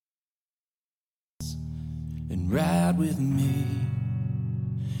and ride with me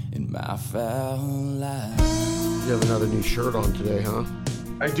in my foul life. You have another new shirt on today, huh?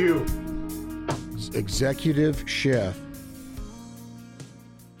 I do. It's Executive Chef.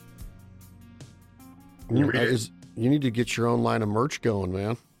 You need to get your own line of merch going,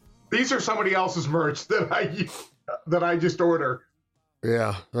 man. These are somebody else's merch that I just order.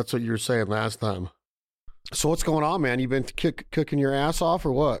 Yeah, that's what you were saying last time. So what's going on, man? You been cooking your ass off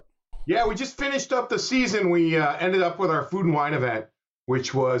or what? Yeah, we just finished up the season. We ended up with our food and wine event,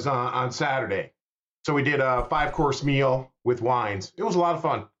 which was on Saturday. So we did a 5-course meal with wines. It was a lot of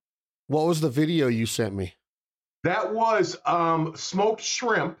fun. What was the video you sent me? That was smoked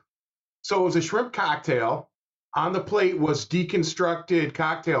shrimp. So it was a shrimp cocktail. On the plate was deconstructed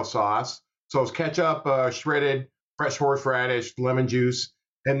cocktail sauce. So it was ketchup, shredded fresh horseradish, lemon juice.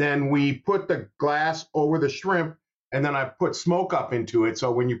 And then we put the glass over the shrimp, and then I put smoke up into it.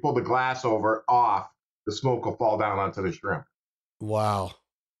 So when you pull the glass off, the smoke will fall down onto the shrimp. Wow.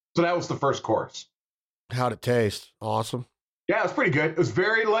 So that was the first course. How'd it taste? Awesome. Yeah, it was pretty good. It was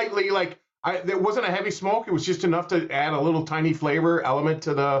very lightly, there wasn't a heavy smoke. It was just enough to add a little tiny flavor element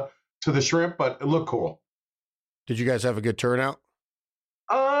to the shrimp, but it looked cool. Did you guys have a good turnout?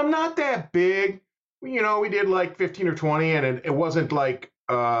 Not that big. We did like 15 or 20, and it wasn't like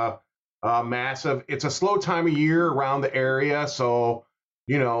massive. It's a slow time of year around the area, so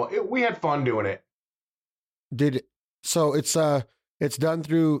we had fun doing it. So it's done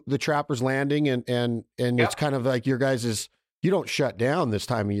through the Trapper's Landing, and yep. It's kind of like your guys' you don't shut down this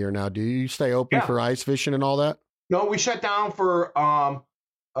time of year now, do you? You stay open for ice fishing and all that? No, we shut down for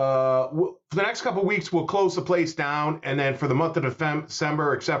the next couple of weeks. We'll close the place down, and then for the month of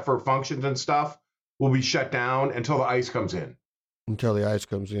December, except for functions and stuff, we'll be shut down until the ice comes in. Until the ice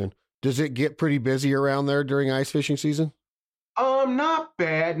comes in. Does it get pretty busy around there during ice fishing season? Not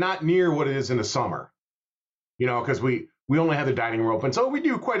bad. Not near what it is in the summer. Because we only have the dining room open, so we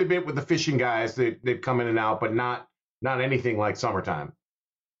do quite a bit with the fishing guys that come in and out, but not anything like summertime.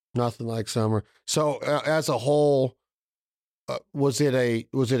 Nothing like summer. So as a whole, was it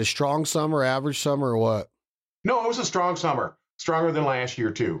a strong summer, average summer, or what? No, it was a strong summer, stronger than last year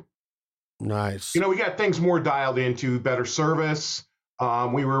too. Nice. We got things more dialed into, better service.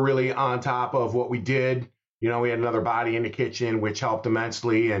 We were really on top of what we did. We had another body in the kitchen, which helped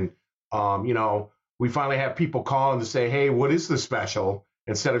immensely, and we finally have people calling to say, hey, what is the special?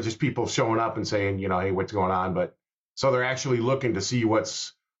 Instead of just people showing up and saying, hey, what's going on? But so they're actually looking to see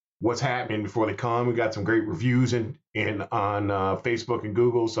what's happening before they come. We got some great reviews on Facebook and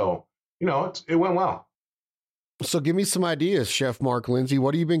Google. So, it went well. So give me some ideas, Chef Mark Lindsey.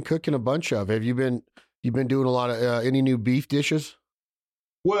 What have you been cooking a bunch of? Have you been doing a lot of any new beef dishes?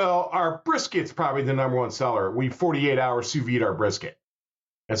 Well, our brisket's probably the number one seller. We 48-hour sous vide our brisket.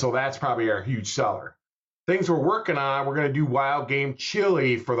 And so that's probably our huge seller. Things we're working on, we're going to do wild game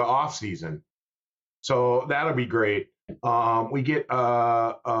chili for the off season. So that'll be great. We get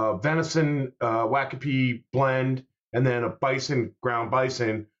a venison Wakapee blend and then a ground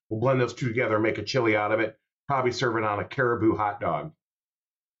bison. We'll blend those two together and make a chili out of it. Probably serve it on a caribou hot dog.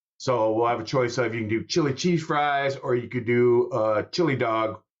 So we'll have a choice of, you can do chili cheese fries, or you could do a chili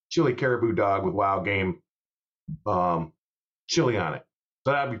caribou dog with wild game chili on it.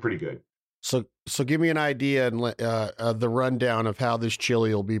 So that'd be pretty good. So give me an idea and the rundown of how this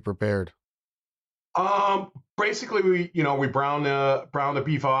chili will be prepared. Basically we brown the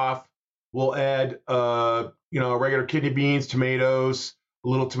beef off. We'll add regular kidney beans, tomatoes, a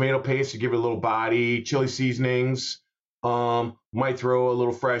little tomato paste to give it a little body, chili seasonings. Might throw a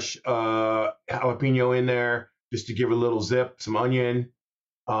little fresh jalapeno in there just to give it a little zip, some onion.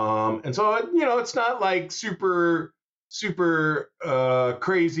 And so it's not like super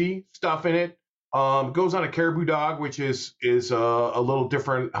crazy stuff in it. It goes on a caribou dog, which is a little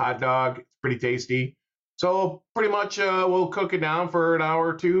different hot dog. It's pretty tasty. So pretty much we'll cook it down for an hour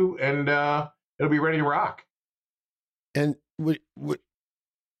or two, and it'll be ready to rock. And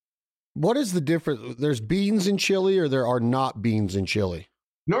what is the difference? There's beans in chili, or there are not beans in chili?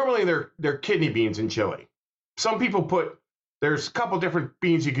 Normally they're kidney beans in chili. Some people there's a couple different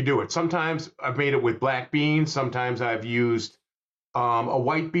beans you could do it. Sometimes I've made it with black beans. Sometimes I've used a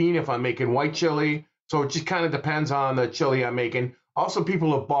white bean if I'm making white chili. So it just kind of depends on the chili I'm making. Also,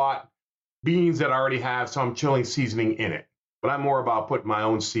 people have bought beans that already have some chili seasoning in it. But I'm more about putting my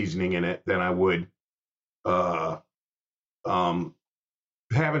own seasoning in it than I would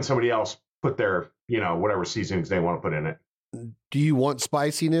having somebody else put their, whatever seasonings they want to put in it. Do you want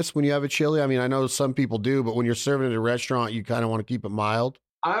spiciness when you have a chili? I mean, I know some people do, but when you're serving at a restaurant, you kind of want to keep it mild.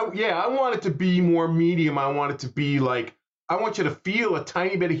 I want it to be more medium. I want it to be like, I want you to feel a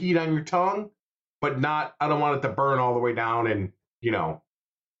tiny bit of heat on your tongue, but not, I don't want it to burn all the way down and, you know.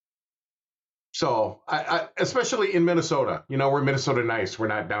 So I especially in Minnesota, you know, we're Minnesota nice. We're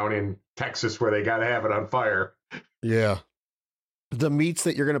not down in Texas where they got to have it on fire. Yeah. The meats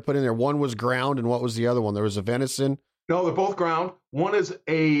that you're going to put in there, one was ground and what was the other one? There was a venison. No, they're both ground. One is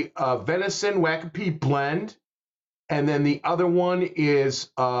a venison Wacape blend, and then the other one is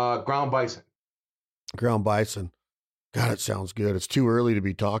ground bison. Ground bison. God, it sounds good. It's too early to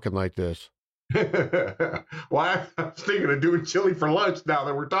be talking like this. Well, I was thinking of doing chili for lunch now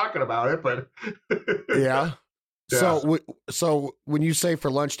that we're talking about it, but yeah. Yeah. So when you say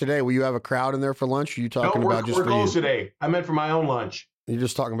for lunch today, will you have a crowd in there for lunch? Or are you talking about just we're for closed you? today. I meant for my own lunch. You're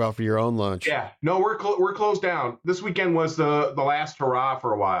just talking about for your own lunch. Yeah. No, we're closed down. This weekend was the last hurrah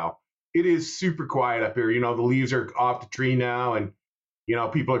for a while. It is super quiet up here. You know, the leaves are off the tree now, and you know,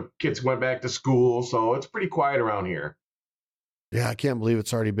 kids went back to school, so it's pretty quiet around here. Yeah, I can't believe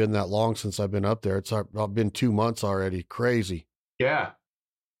it's already been that long since I've been up there. It's been 2 months already. Crazy. Yeah.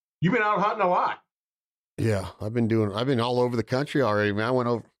 You've been out hunting a lot. Yeah, I've been all over the country already, man. I went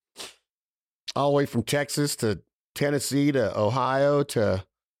over all the way from Texas to Tennessee to Ohio to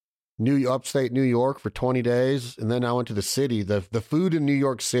upstate New York for 20 days. And then I went to the city. The food in New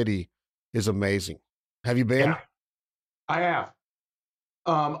York City is amazing. Have you been? Yeah, I have.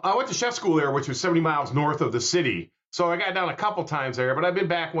 I went to chef school there, which was 70 miles north of the city. So I got down a couple times there, but I've been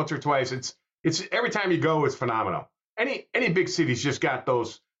back once or twice. It's every time you go, it's phenomenal. Any big city's just got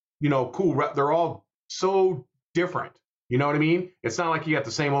those, you know, cool. They're all so different. You know what I mean? It's not like you got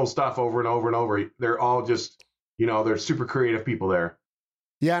the same old stuff over and over and over. They're all just, you know, they're super creative people there.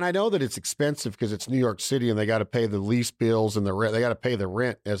 Yeah, and I know that it's expensive because it's New York City and they got to pay the lease bills and the rent. They got to pay the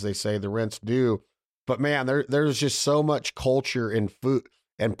rent, as they say, the rent's due. But man, there's just so much culture and food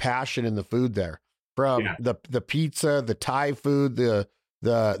and passion in the food there. From the pizza, the Thai food, the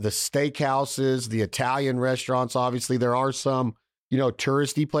steakhouses, the Italian restaurants. Obviously, there are some, you know,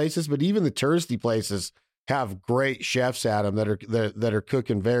 touristy places, but even the touristy places have great chefs at them that are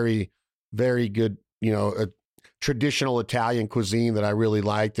cooking very, very good, you know, traditional Italian cuisine that I really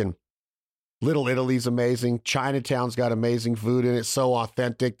liked. And Little Italy's amazing. Chinatown's got amazing food, and it's so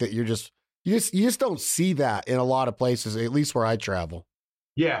authentic that you just don't see that in a lot of places, at least where I travel.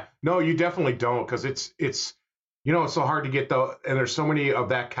 Yeah, no, you definitely don't, because it's you know, it's so hard to get and there's so many of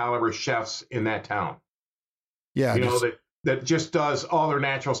that caliber chefs in that town. Yeah, you know, that just does all their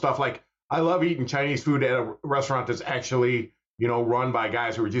natural stuff. Like, I love eating Chinese food at a restaurant that's actually, you know, run by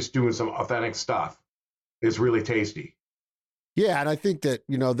guys who are just doing some authentic stuff. It's really tasty. Yeah, and I think that,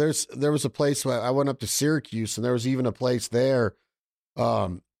 you know, there was a place where I went up to Syracuse, and there was even a place there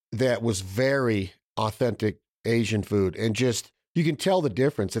that was very authentic Asian food, and just you can tell the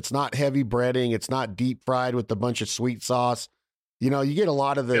difference. It's not heavy breading. It's not deep fried with a bunch of sweet sauce. You know, you get a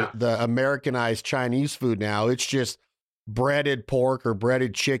lot of the Americanized Chinese food now. It's just breaded pork or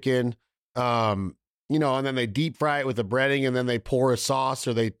breaded chicken, you know, and then they deep fry it with the breading, and then they pour a sauce,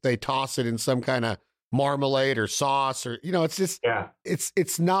 or they toss it in some kind of marmalade or sauce, or, you know, it's just,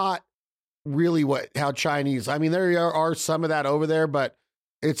 it's not really how Chinese, I mean, there are some of that over there, but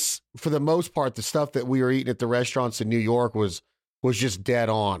it's, for the most part, the stuff that we were eating at the restaurants in New York was just dead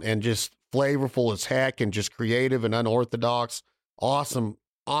on and just flavorful as heck and just creative and unorthodox. Awesome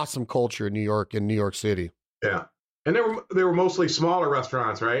culture in New York City. Yeah. And they were mostly smaller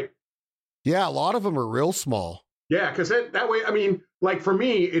restaurants, right? Yeah, a lot of them are real small. Yeah, because that way, I mean, like for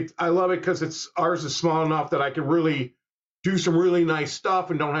me, I love it because ours is small enough that I can really do some really nice stuff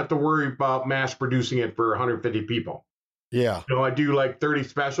and don't have to worry about mass producing it for 150 people. Yeah. You know, I do like 30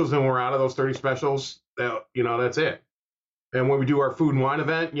 specials, and we're out of those 30 specials. You know, that's it. And when we do our food and wine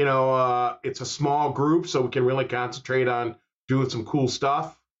event, you know, it's a small group, so we can really concentrate on doing some cool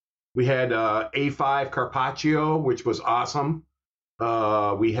stuff. We had A5 Carpaccio, which was awesome.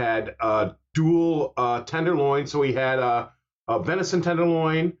 We had dual tenderloin, so we had a venison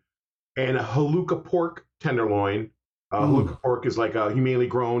tenderloin and a haluka pork tenderloin. Haluka pork is like a humanely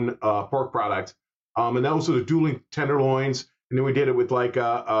grown pork product. And those are the dueling tenderloins. And then we did it with like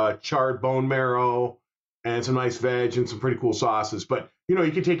a charred bone marrow and some nice veg and some pretty cool sauces. But, you know,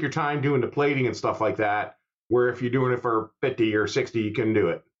 you can take your time doing the plating and stuff like that, where if you're doing it for 50 or 60, you can do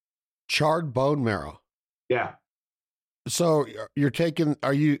it. Charred bone marrow. Yeah. So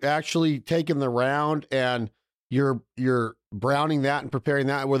are you actually taking the round and you're browning that and preparing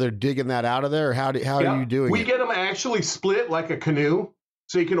that, where they're digging that out of there? Or how are you doing it? We get them actually split like a canoe,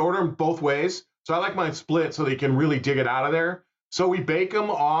 so you can order them both ways. So I like mine split so they can really dig it out of there. So we bake them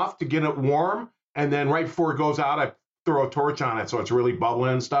off to get it warm, and then right before it goes out, I throw a torch on it so it's really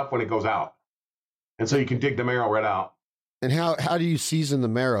bubbling and stuff when it goes out. And so you can dig the marrow right out. And how do you season the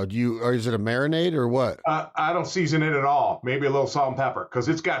marrow? Or is it a marinade or what? I don't season it at all. Maybe a little salt and pepper, because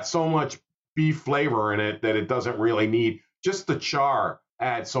it's got so much beef flavor in it that it doesn't really need. Just the char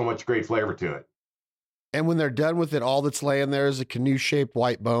adds so much great flavor to it. And when they're done with it, all that's laying there is a canoe-shaped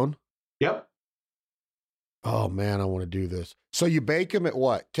white bone? Yep. Oh man, I want to do this. So you bake them at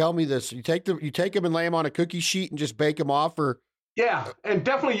what? Tell me this. You take them and lay them on a cookie sheet and just bake them off, or? Yeah, and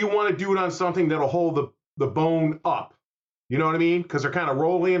definitely you want to do it on something that'll hold the bone up. You know what I mean? Because they're kind of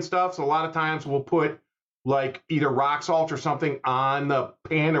rolly and stuff. So a lot of times we'll put like either rock salt or something on the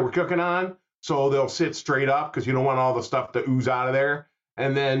pan that we're cooking on, so they'll sit straight up, because you don't want all the stuff to ooze out of there.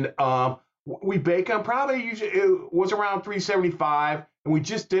 And then we bake them usually it was around 375, and we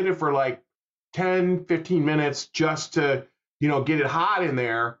just did it for like 10, 15 minutes just to, get it hot in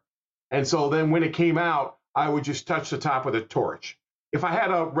there. And so then when it came out, I would just touch the top with a torch. If I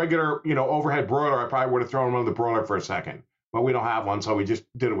had a regular, overhead broiler, I probably would have thrown them on the broiler for a second. But we don't have one, so we just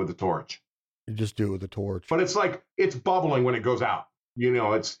did it with the torch. You just do it with the torch. But it's like, it's bubbling when it goes out.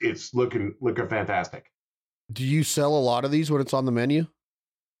 It's looking fantastic. Do you sell a lot of these when it's on the menu?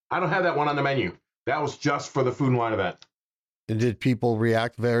 I don't have that one on the menu. That was just for the Food and Wine event. And did people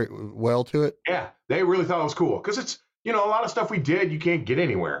react very well to it? Yeah, they really thought it was cool. Because it's, a lot of stuff we did, you can't get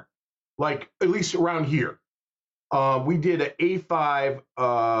anywhere. Like, at least around here. We did an A5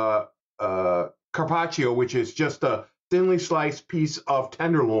 carpaccio, which is just a thinly sliced piece of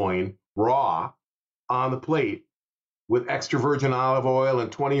tenderloin, raw, on the plate with extra virgin olive oil and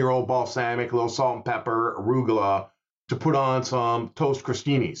 20-year-old balsamic, a little salt and pepper, arugula, to put on some toast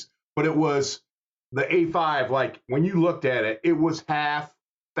crostinis. But it was the A5, like when you looked at it, it was half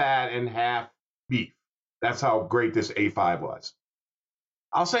fat and half beef. That's how great this A5 was.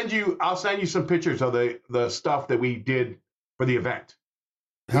 I'll send you some pictures of the stuff that we did for the event.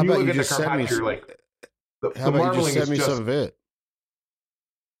 How about you just send me some of it?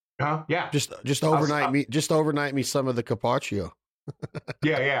 Huh? Yeah. Just overnight me some of the carpaccio.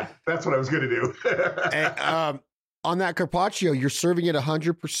 Yeah. That's what I was going to do. And, on that carpaccio, you're serving it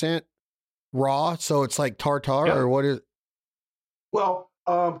 100% raw, so it's like tartare, or what is? Well,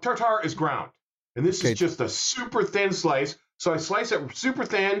 tartare is ground, and this is just a super thin slice. So I slice it super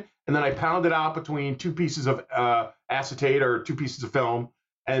thin, and then I pound it out between two pieces of acetate or two pieces of film,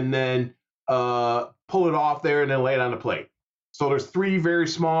 and then pull it off there, and then lay it on the plate. So there's three very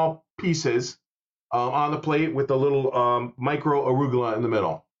small pieces on the plate with a little micro arugula in the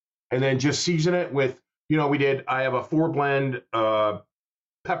middle, and then just season it with, I have a 4-blend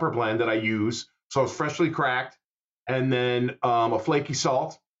pepper blend that I use, so it's freshly cracked, and then a flaky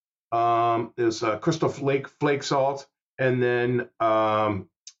salt. There's a crystal flake salt, and then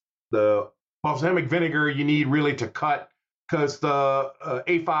the balsamic vinegar you need really to cut, because the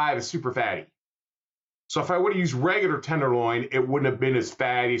A5 is super fatty. So if I would have used regular tenderloin, it wouldn't have been as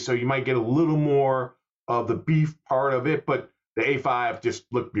fatty, so you might get a little more of the beef part of it, but the A5 just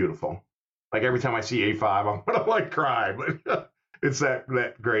looked beautiful. Like every time I see A5, I'm gonna like cry, but it's that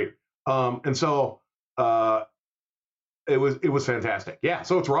great. And so it was fantastic. Yeah,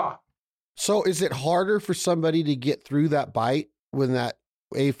 so it's raw. So is it harder for somebody to get through that bite when that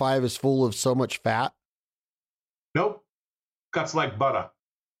A5 is full of so much fat? Cuts like butter.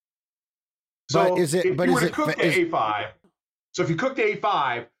 So if you cook the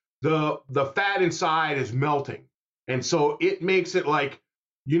A5, the fat inside is melting, and so it makes it like,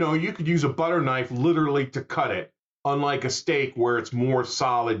 you could use a butter knife literally to cut it, unlike a steak where it's more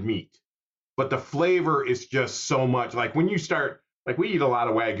solid meat. But the flavor is just so much. Like when you start, like we eat a lot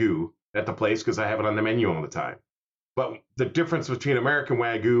of wagyu at the place because I have it on the menu all the time. But the difference between American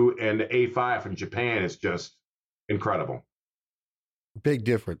wagyu and the A5 from Japan is just incredible. Big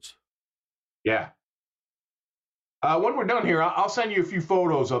difference. Yeah. When we're done here, I'll send you a few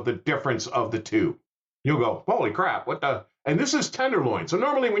photos of the difference of the two. You'll go, holy crap, what the? And this is tenderloin. So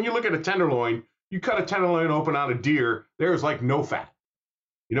normally when you look at a tenderloin, you cut a tenderloin open on a deer, there's like no fat.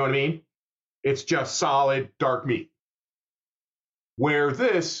 You know what I mean? It's just solid, dark meat. Where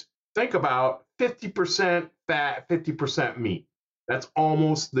this, think about 50% fat, 50% meat. That's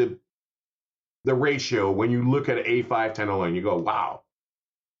almost the ratio when you look at an A5 tenderloin. You go, wow.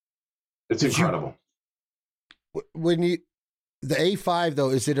 It's incredible. The A5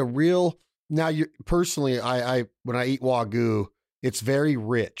 though, is it a real? Now, personally, I when I eat wagyu, it's very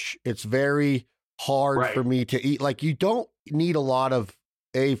rich. It's very hard for me to eat. Like you don't need a lot of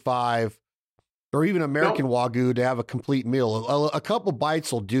A5 or even American wagyu to have a complete meal. A couple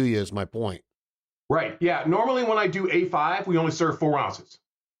bites will do you, is my point. Right. Yeah. Normally, when I do A5, we only serve 4 ounces.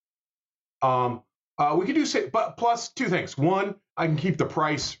 We could do, but plus two things. One, I can keep the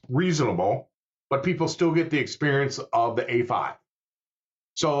price reasonable but people still get the experience of the A5.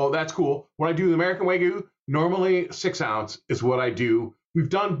 So that's cool. When I do the American Wagyu, normally 6 ounce is what I do. We've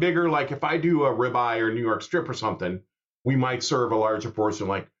done bigger, like if I do a ribeye or New York strip or something, we might serve a larger portion,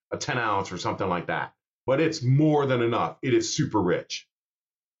 like a 10 ounce or something like that. But it's more than enough. It is super rich.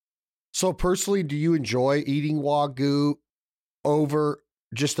 So personally, do you enjoy eating Wagyu over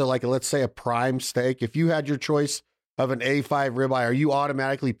just let's say a prime steak? If you had your choice of an A5 ribeye, are you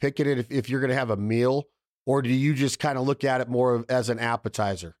automatically picking it if you're going to have a meal? Or do you just kind of look at it more as an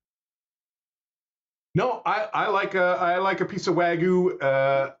appetizer? No, I like a piece of Wagyu.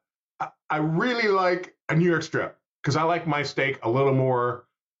 I really like a New York strip because I like my steak a little more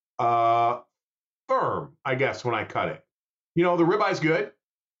firm, I guess, when I cut it. The ribeye's good,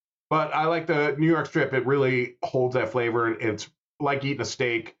 but I like the New York strip. It really holds that flavor, and it's like eating a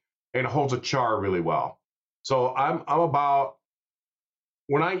steak, and it holds a char really well. So I'm about,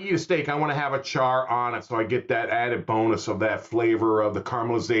 when I eat a steak, I want to have a char on it so I get that added bonus of that flavor of the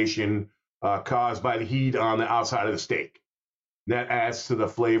caramelization caused by the heat on the outside of the steak. That adds to the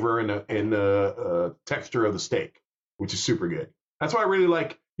flavor and the texture of the steak, which is super good. That's why I really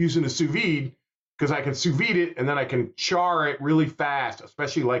like using the sous vide, because I can sous vide it and then I can char it really fast,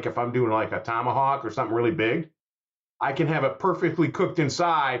 especially like if I'm doing like a tomahawk or something really big. I can have it perfectly cooked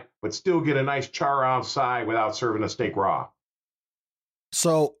inside, but still get a nice char outside without serving the steak raw.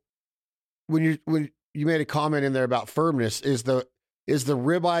 So when you made a comment in there about firmness, is the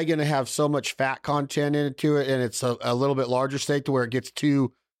ribeye going to have so much fat content into it, and it's a little bit larger steak to where it gets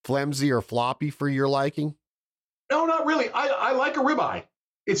too flimsy or floppy for your liking? No, not really. I like a ribeye.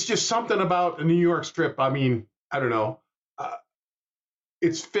 It's just something about a New York strip. I mean, I don't know.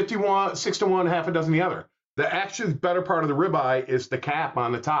 It's 51, 6 to 1, half a dozen the other. The actually better part of the ribeye is the cap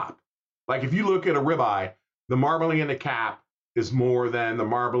on the top. Like if you look at a ribeye, the marbling in the cap is more than the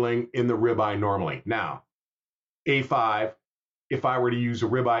marbling in the ribeye normally. Now, A5, if I were to use a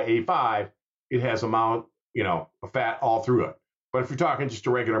ribeye A5, it has amount, of fat all through it. But if you're talking just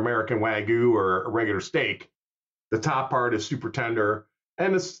a regular American Wagyu or a regular steak, the top part is super tender,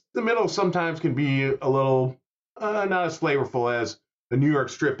 and the middle sometimes can be a little not as flavorful as the New York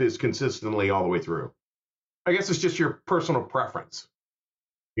strip is consistently all the way through. I guess it's just your personal preference,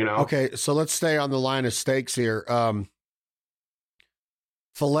 Okay, so let's stay on the line of steaks here.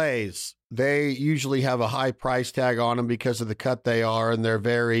 Fillets, they usually have a high price tag on them because of the cut they are, and they're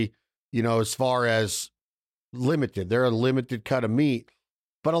very, as far as limited. They're a limited cut of meat.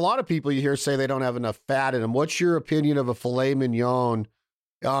 But a lot of people you hear say they don't have enough fat in them. What's your opinion of a filet mignon?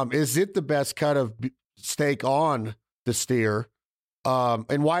 Is it the best cut of steak on the steer?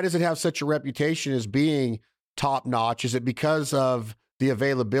 And why does it have such a reputation as being top notch? Is it because of the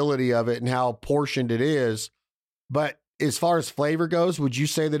availability of it and how portioned it is? But as far as flavor goes, would you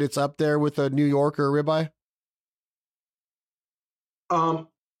say that it's up there with a New York or a ribeye?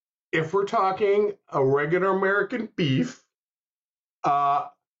 If we're talking a regular American beef,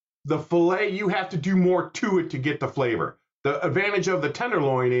 the filet, you have to do more to it to get the flavor. The advantage of the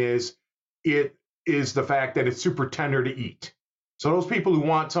tenderloin is it is the fact that it's super tender to eat. So those people who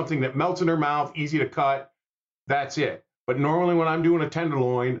want something that melts in their mouth, easy to cut, that's it. But normally when I'm doing a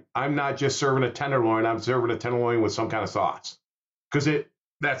tenderloin, I'm not just serving a tenderloin, I'm serving a tenderloin with some kind of sauce. Because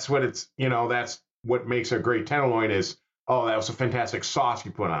that's what makes a great tenderloin is, oh, that was a fantastic sauce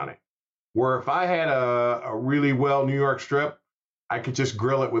you put on it. Where if I had a really well New York strip, I could just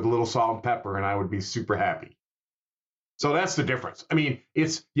grill it with a little salt and pepper and I would be super happy. So that's the difference. I mean,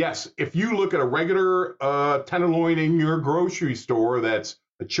 if you look at a regular tenderloin in your grocery store that's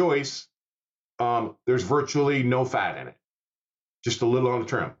a choice, there's virtually no fat in it, just a little on the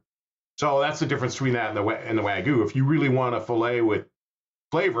trim. So that's the difference between that and the Wagyu. If you really want a filet with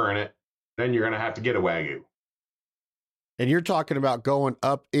flavor in it, then you're going to have to get a Wagyu. And you're talking about going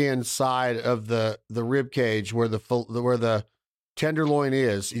up inside of the rib cage where the tenderloin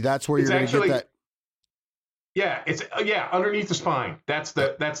is. That's where you're going to get that. Yeah, it's underneath the spine. That's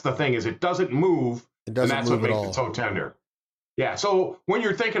the thing is it doesn't move. It doesn't and that's move what at makes all. it so tender. Yeah. So when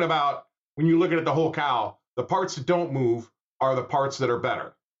you're thinking about when you're looking at the whole cow, the parts that don't move are the parts that are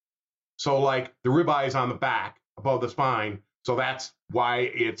better. So like the ribeye is on the back above the spine, so that's why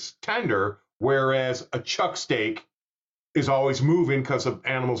it's tender. Whereas a chuck steak is always moving because the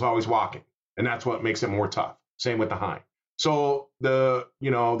animal's always walking, and that's what makes it more tough. Same with the hind. So the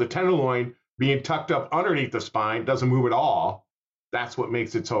tenderloin being tucked up underneath the spine doesn't move at all. That's what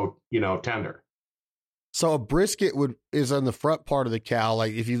makes it so tender. So a brisket is on the front part of the cow.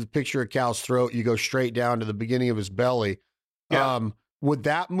 Like if you picture a cow's throat, you go straight down to the beginning of his belly. Yeah. Would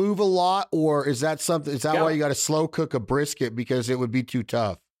that move a lot, or is that why you got to slow cook a brisket because it would be too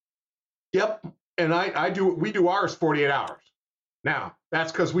tough? Yep. And we do ours 48 hours. Now,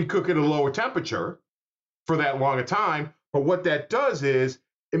 that's because we cook at a lower temperature for that long a time. But what that does is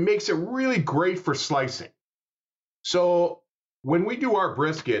it makes it really great for slicing. So when we do our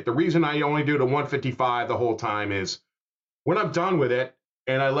brisket, the reason I only do it at 155 the whole time is when I'm done with it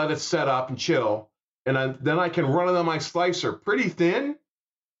and I let it set up and chill, and then I can run it on my slicer pretty thin.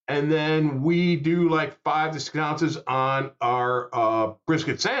 And then we do like 5 to 6 ounces on our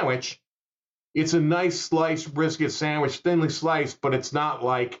brisket sandwich. It's a nice sliced brisket sandwich, thinly sliced, but it's not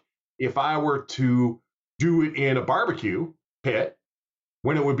like if I were to do it in a barbecue pit,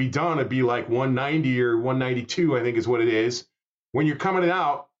 when it would be done, it'd be like 190 or 192, I think is what it is. When you're coming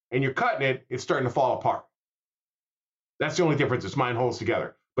out and you're cutting it, it's starting to fall apart. That's the only difference. It's mine holds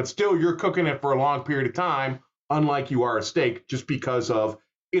together. But still, you're cooking it for a long period of time, unlike you are a steak, just because of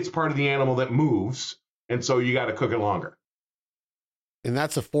it's part of the animal that moves, and so you got to cook it longer. And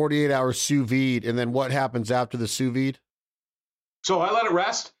that's a 48-hour sous vide. And then what happens after the sous vide? So I let it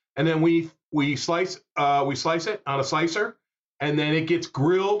rest, and then we slice it on a slicer, and then it gets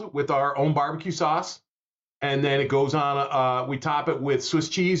grilled with our own barbecue sauce, and then it goes on. We top it with Swiss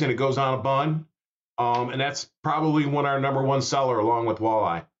cheese, and it goes on a bun. And that's probably our number one seller, along with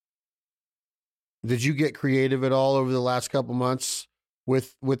walleye. Did you get creative at all over the last couple months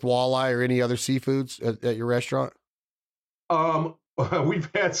with walleye or any other seafoods at your restaurant? We've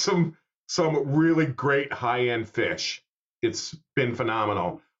had some really great high-end fish. It's been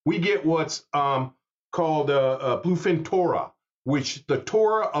phenomenal. We get what's called a bluefin tora, which the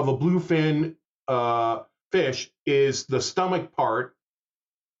tora of a bluefin fish is the stomach part.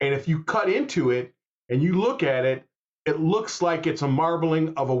 And if you cut into it and you look at it, it looks like it's a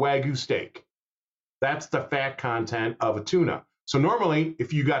marbling of a wagyu steak. That's the fat content of a tuna. So normally,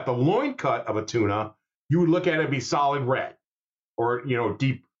 if you got the loin cut of a tuna, you would look at it and be solid red, or a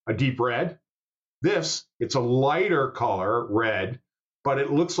deep red. This, it's a lighter color red, but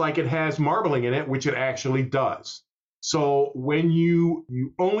it looks like it has marbling in it, which it actually does. So when you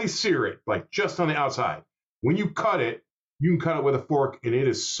only sear it, like just on the outside, when you cut it, you can cut it with a fork, and it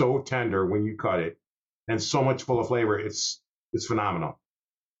is so tender when you cut it, and so much full of flavor. It's phenomenal.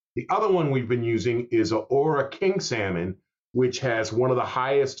 The other one we've been using is a Ora King salmon, which has one of the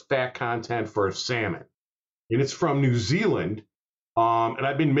highest fat content for salmon, and it's from New Zealand. And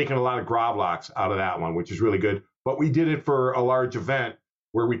I've been making a lot of gravlax out of that one, which is really good. But we did it for a large event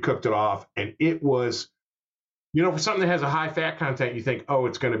where we cooked it off, and it was, for something that has a high fat content, you think, oh,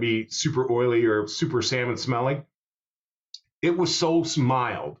 it's going to be super oily or super salmon smelling. It was so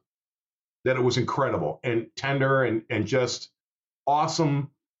mild that it was incredible and tender and just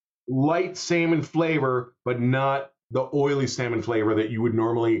awesome, light salmon flavor, but not the oily salmon flavor that you would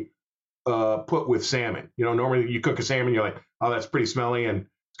normally put with salmon. Normally you cook a salmon, you're like, oh, that's pretty smelly and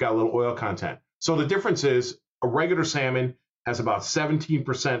it's got a little oil content. So the difference is a regular salmon has about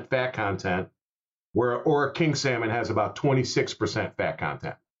 17% fat content, where Ora King salmon has about 26% fat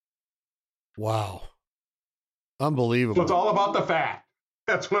content. Wow. Unbelievable. So it's all about the fat.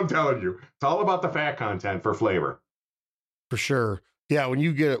 That's what I'm telling you. It's all about the fat content for flavor. For sure. Yeah, when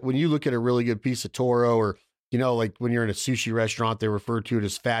you look at a really good piece of toro, or like when you're in a sushi restaurant, they refer to it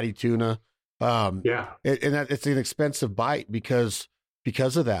as fatty tuna. It's an expensive bite because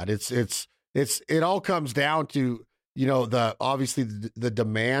of that. It all comes down to obviously the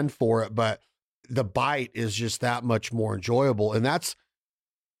demand for it, but the bite is just that much more enjoyable. And that's,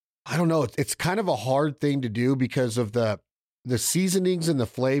 I don't know, it's kind of a hard thing to do because of the seasonings and the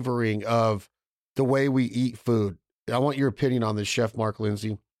flavoring of the way we eat food. I want your opinion on this, Chef Mark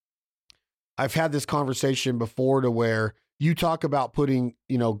Lindsey. I've had this conversation before to where you talk about putting,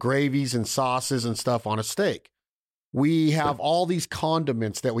 gravies and sauces and stuff on a steak. We have all these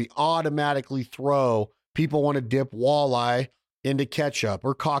condiments that we automatically throw. People want to dip walleye into ketchup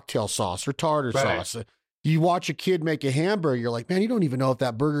or cocktail sauce or tartar sauce. You watch a kid make a hamburger, you're like, man, you don't even know if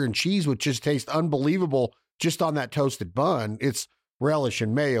that burger and cheese would just taste unbelievable just on that toasted bun. It's relish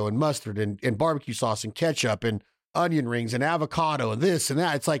and mayo and mustard and barbecue sauce and ketchup and onion rings and avocado and this and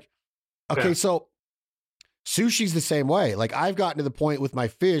that. It's like, okay, so sushi's the same way. Like I've gotten to the point with my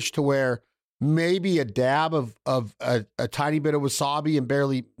fish to where maybe a dab of a tiny bit of wasabi and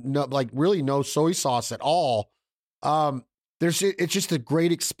really no soy sauce at all. It's just a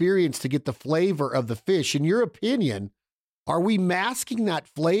great experience to get the flavor of the fish. In your opinion, are we masking that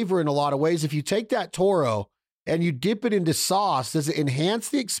flavor in a lot of ways? If you take that toro and you dip it into sauce, does it enhance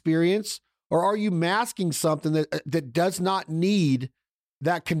the experience, or are you masking something that does not need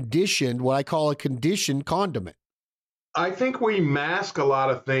that conditioned, what I call a conditioned condiment? I think we mask a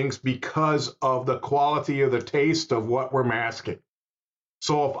lot of things because of the quality of the taste of what we're masking.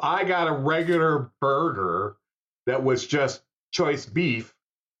 So if I got a regular burger that was just choice beef,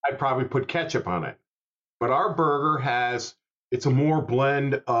 I'd probably put ketchup on it. But our burger it's a more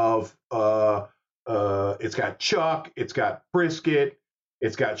blend of, it's got chuck, it's got brisket,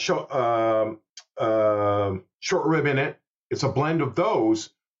 it's got short rib in it. It's a blend of those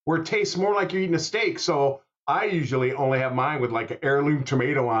where it tastes more like you're eating a steak. So I usually only have mine with like an heirloom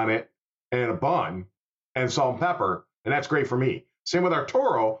tomato on it and a bun and salt and pepper, and that's great for me. Same with our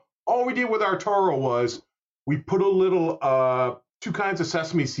Toro. All we did with our Toro was we put a little 2 kinds of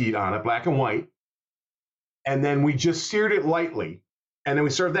sesame seed on it, black and white, and then we just seared it lightly, and then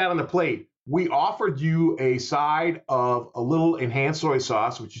we served that on the plate. We offered you a side of a little enhanced soy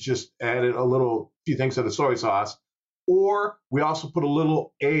sauce, which is just added few things of the soy sauce, or we also put a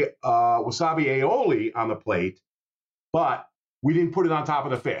little wasabi aioli on the plate, but we didn't put it on top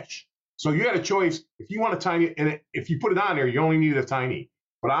of the fish. So you had a choice. If you want a tiny, and if you put it on there, you only need a tiny.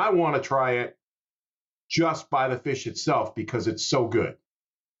 But I want to try it just by the fish itself because it's so good.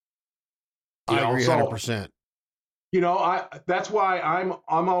 I agree 100%. That's why I'm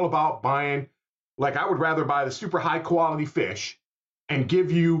all about buying. Like, I would rather buy the super high quality fish and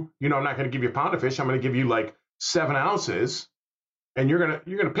give you, I'm not going to give you a pound of fish. I'm going to give you like 7 ounces, and you're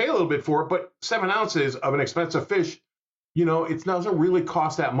gonna pay a little bit for it. But 7 ounces of an expensive fish, it doesn't really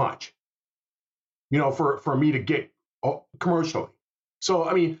cost that much. For me to get commercially. So,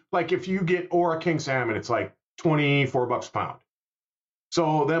 I mean, like if you get Ora King salmon, it's like $24 a pound.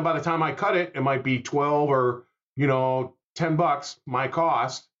 So then by the time I cut it, it might be 12 or, $10 my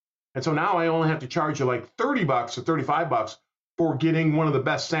cost. And so now I only have to charge you like $30 or $35 for getting one of the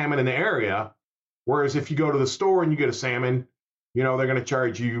best salmon in the area. Whereas if you go to the store and you get a salmon, they're going to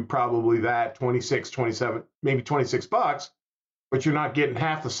charge you probably that 26, 27, maybe $26, but you're not getting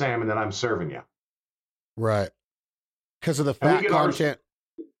half the salmon that I'm serving you. Right. Because of the fat content.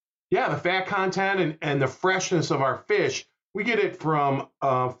 The fat content and the freshness of our fish. We get it from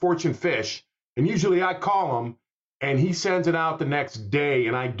Fortune Fish, and usually I call him, and he sends it out the next day,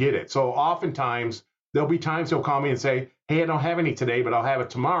 and I get it. So oftentimes, there'll be times he'll call me and say, hey, I don't have any today, but I'll have it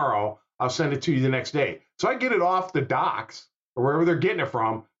tomorrow. I'll send it to you the next day. So I get it off the docks or wherever they're getting it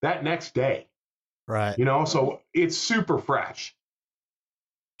from that next day. Right. So it's super fresh.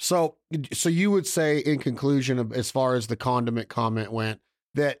 So you would say, in conclusion, as far as the condiment comment went,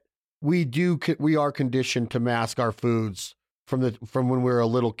 that we are conditioned to mask our foods from when we were a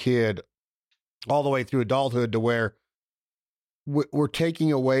little kid all the way through adulthood, to where we're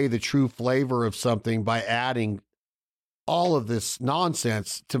taking away the true flavor of something by adding all of this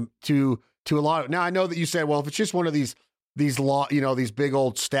nonsense to a lot of. Now, I know that you said, well, if it's just one of these big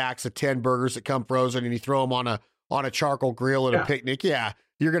old stacks of 10 burgers that come frozen and you throw them on a charcoal grill at a picnic,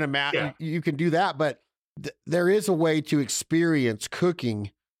 you're going to you can do that, but there is a way to experience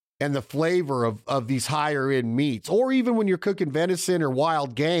cooking and the flavor of these higher end meats, or even when you're cooking venison or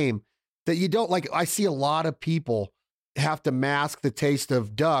wild game, that you don't like. I see a lot of people have to mask the taste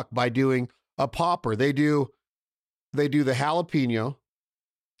of duck by doing a popper. They do the jalapeno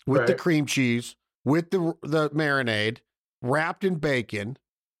with the cream cheese, with the marinade, wrapped in bacon.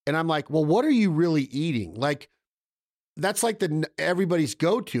 And I'm like, well, what are you really eating? Like, that's like everybody's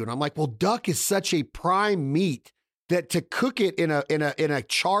go-to. And I'm like, well, duck is such a prime meat that to cook it in a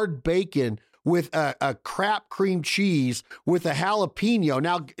charred bacon with a crap cream cheese with a jalapeno.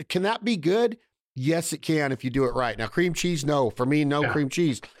 Now, can that be good? Yes, it can if you do it right. Now, cream cheese, no. For me, no cream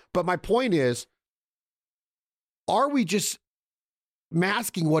cheese. But my point is, are we just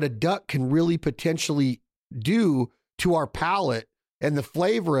masking what a duck can really potentially do to our palate and the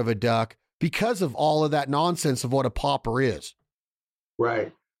flavor of a duck because of all of that nonsense of what a popper is?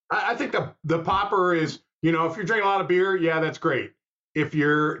 Right. I think the popper is, if you're drinking a lot of beer, that's great. If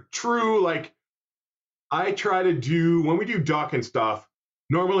you're true, like I try to do, when we do duck and stuff,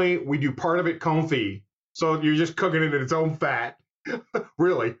 normally we do part of it confit. So you're just cooking it in its own fat,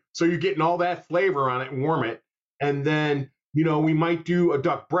 really. So you're getting all that flavor on it and warm it. And then, we might do a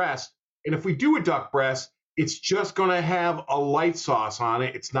duck breast. And if we do a duck breast, it's just going to have a light sauce on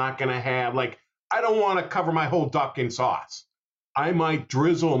it. It's not going to have, I don't want to cover my whole duck in sauce. I might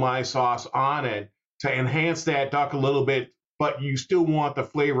drizzle my sauce on it to enhance that duck a little bit, but you still want the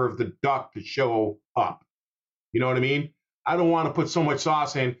flavor of the duck to show up. You know what I mean? I don't want to put so much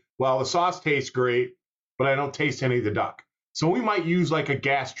sauce in. Well, the sauce tastes great, but I don't taste any of the duck. So we might use like a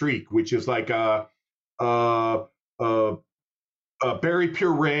gastrique, which is like a berry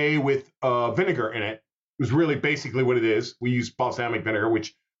puree with vinegar in it. Is really basically what it is. We use balsamic vinegar,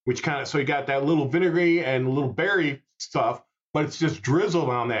 which kind of, so you got that little vinegary and little berry stuff, but it's just drizzled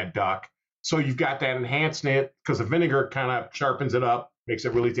on that duck. So you've got that enhancing it because the vinegar kind of sharpens it up. makes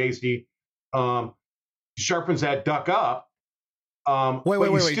it really tasty. Sharpens that duck up.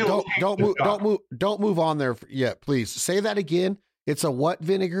 Wait. Don't move on there yet, please. Say that again. It's a what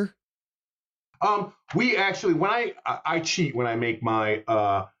vinegar? We actually, when I cheat when I make my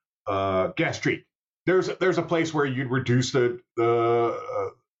gastrique. There's a place where you'd reduce the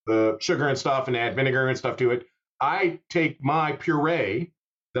sugar and stuff and add vinegar and stuff to it. I take my puree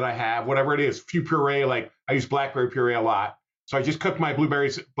that I have, whatever it is, few puree, like I use blackberry puree a lot. So I just cook my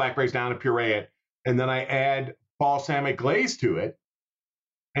blackberries down and puree it, and then I add balsamic glaze to it.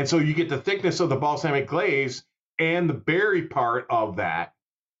 And so you get the thickness of the balsamic glaze and the berry part of that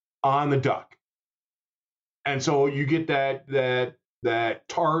on the duck. And so you get that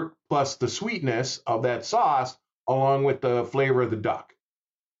tart plus the sweetness of that sauce along with the flavor of the duck.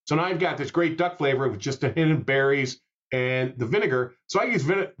 So now I've got this great duck flavor with just a hint of berries and the vinegar. So I use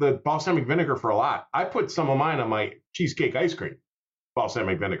the balsamic vinegar for a lot. I put some of mine on my cheesecake ice cream,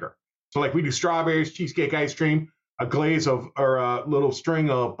 balsamic vinegar. So like we do strawberries, cheesecake ice cream, a glaze of, or a little string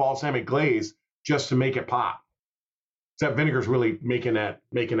of balsamic glaze just to make it pop. So that vinegar is really making that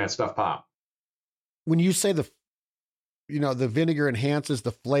stuff pop. When you say the vinegar enhances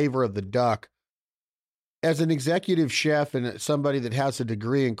the flavor of the duck, as an executive chef and somebody that has a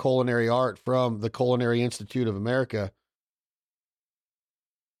degree in culinary art from the Culinary Institute of America,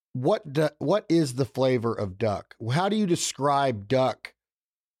 what is the flavor of duck? How do you describe duck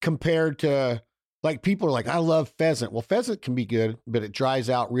compared to, like, people are like, I love pheasant. Well, pheasant can be good, but it dries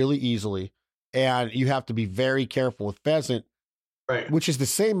out really easily. And you have to be very careful with pheasant, right? Which is the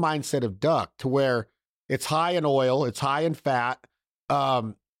same mindset of duck, to where it's high in oil, it's high in fat.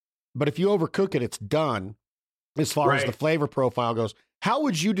 But if you overcook it, it's done as far as the flavor profile goes. How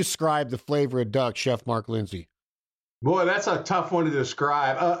would you describe the flavor of duck, Chef Mark Lindsey? Boy, that's a tough one to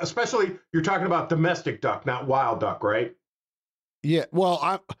describe, especially you're talking about domestic duck, not wild duck, right? Yeah,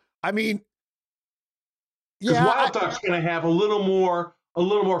 well, I mean, because wild duck's going to have a little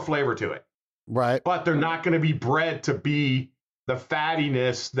more flavor to it. Right. But they're not going to be bred to be the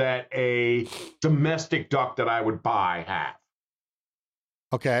fattiness that a domestic duck that I would buy have.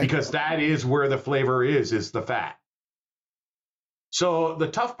 Okay. Because that is where the flavor is the fat. So the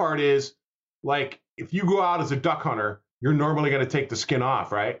tough part is, like, if you go out as a duck hunter, you're normally going to take the skin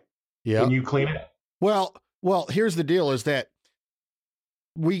off, right? Yeah. And you clean it. Well, here's the deal: is that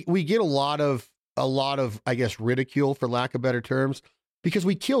we get a lot of, I guess, ridicule, for lack of better terms, because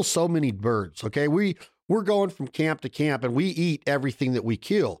we kill so many birds. Okay. We're going from camp to camp and we eat everything that we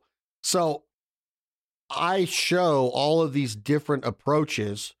kill. So I show all of these different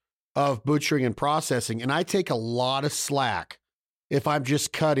approaches of butchering and processing, and I take a lot of slack if I'm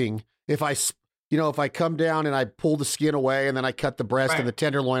just cutting. If I come down and I pull the skin away and then I cut the breast and the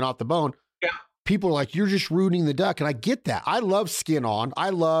tenderloin off the bone, people are like, you're just ruining the duck. And I get that. I love skin on. I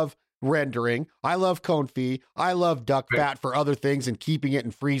love rendering. I love confit. I love duck fat for other things and keeping it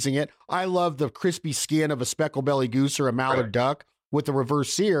and freezing it. I love the crispy skin of a speckled belly goose or a mallard duck with the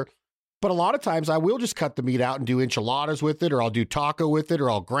reverse sear. But a lot of times I will just cut the meat out and do enchiladas with it, or I'll do taco with it, or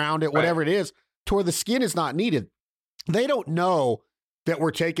I'll ground it, whatever it is, to where the skin is not needed. They don't know that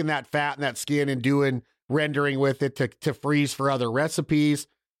we're taking that fat and that skin and doing rendering with it to freeze for other recipes.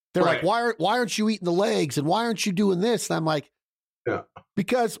 They're like, why aren't you eating the legs? And why aren't you doing this? And I'm like,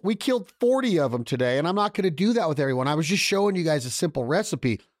 because we killed 40 of them today, and I'm not going to do that with everyone. I was just showing you guys a simple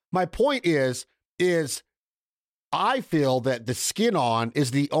recipe. My point is I feel that the skin on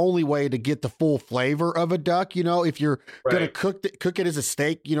is the only way to get the full flavor of a duck. You know, if you're going to cook it as a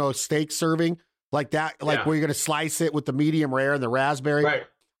steak, steak serving like that, like where you're going to slice it with the medium rare and the raspberry. Right.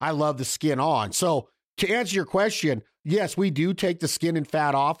 I love the skin on. So to answer your question, yes, we do take the skin and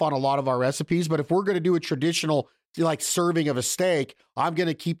fat off on a lot of our recipes, but if we're going to do a traditional like serving of a steak, I'm going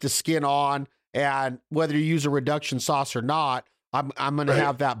to keep the skin on, and whether you use a reduction sauce or not, I'm going to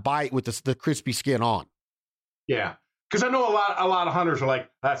have that bite with the crispy skin on. Yeah, because I know a lot of hunters are like,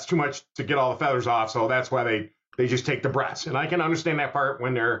 that's too much to get all the feathers off, so that's why they just take the breast. And I can understand that part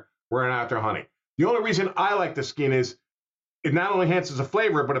when they're out there hunting. The only reason I like the skin is it not only enhances the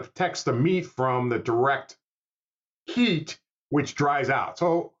flavor, but it protects the meat from the direct heat, which dries out.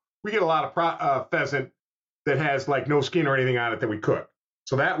 So we get a lot of pheasant that has like no skin or anything on it that we cook.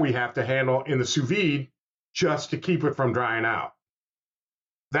 So that we have to handle in the sous vide just to keep it from drying out.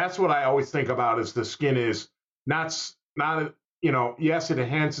 That's what I always think about, is the skin is not, yes, it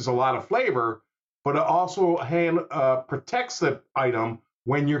enhances a lot of flavor, but it also protects the item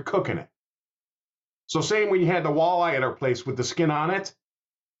when you're cooking it. So same when you had the walleye at our place with the skin on it,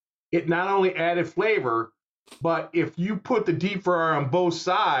 it not only added flavor, but if you put the deep fryer on both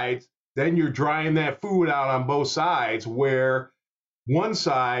sides, then you're drying that food out on both sides, where One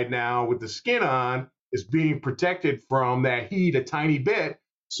side now with the skin on is being protected from that heat a tiny bit.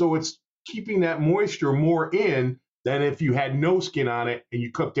 So it's keeping that moisture more in than if you had no skin on it and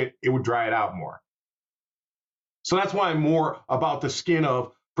you cooked it, it would dry it out more. So that's why I'm more about the skin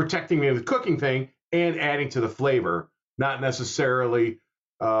of protecting the cooking thing and adding to the flavor, not necessarily,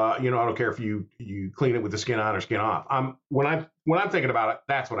 I don't care if you clean it with the skin on or skin off. When I'm thinking about it,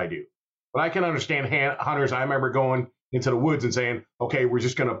 that's what I do. But I can understand hunters. I remember going into the woods and saying, okay, we're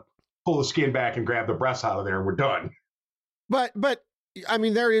just going to pull the skin back and grab the breasts out of there and we're done. But I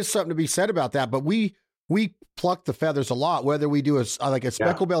mean, there is something to be said about that, but we pluck the feathers a lot, whether we do like a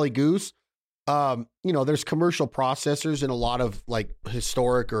speckle belly goose. There's commercial processors and a lot of like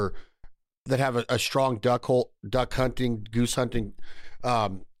historic or that have a strong duck hunting, goose hunting,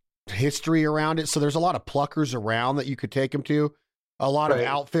 history around it. So there's a lot of pluckers around that you could take them to. A lot of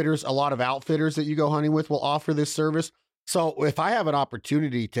outfitters that you go hunting with will offer this service. So if I have an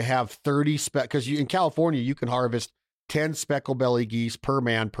opportunity to have 30 because in California, you can harvest 10 speckle belly geese per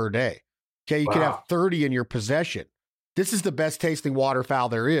man per day. Okay. You can have 30 in your possession. This is the best tasting waterfowl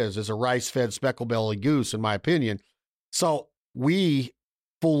there is a rice fed speckle belly goose, in my opinion. So we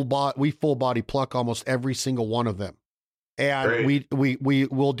full body pluck almost every single one of them. And we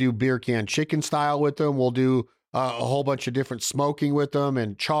will do beer can chicken style with them. We'll do a whole bunch of different smoking with them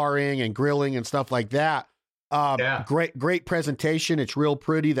and charring and grilling and stuff like that. Great presentation. It's real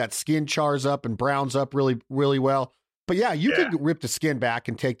pretty. That skin chars up and browns up really, really well. But yeah, you can rip the skin back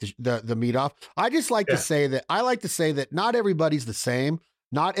and take the meat off. I just like to say that not everybody's the same.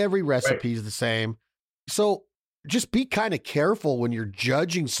 Not every recipe is the same. So just be kind of careful when you're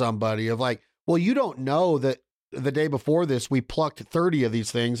judging somebody of like, well, you don't know that the day before this, we plucked 30 of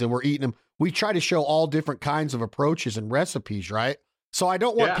these things and we're eating them. We try to show all different kinds of approaches and recipes, right? So I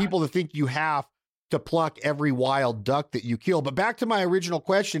don't want people to think you have to pluck every wild duck that you kill. But back to my original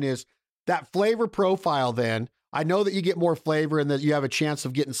question is that flavor profile then. I know that you get more flavor and that you have a chance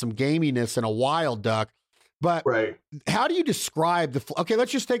of getting some gaminess in a wild duck, but how do you describe okay,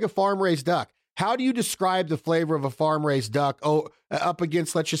 let's just take a farm-raised duck. How do you describe the flavor of a farm-raised duck up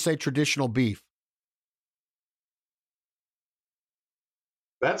against, let's just say, traditional beef?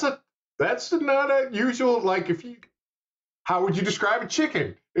 That's not a usual, like how would you describe a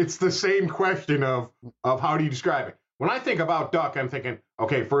chicken? It's the same question of how do you describe it? When I think about duck, I'm thinking,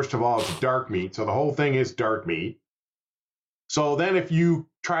 okay, first of all, it's dark meat. So the whole thing is dark meat. So then if you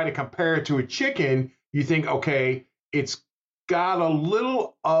try to compare it to a chicken, you think, okay, it's got a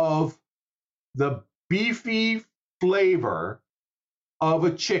little of the beefy flavor of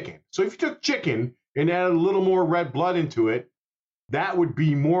a chicken. So if you took chicken and added a little more red blood into it, that would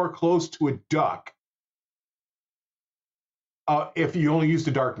be more close to a duck if you only used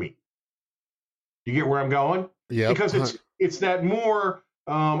the dark meat. You get where I'm going? Yeah. Because it's that more,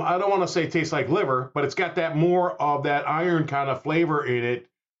 I don't want to say it tastes like liver, but it's got that more of that iron kind of flavor in it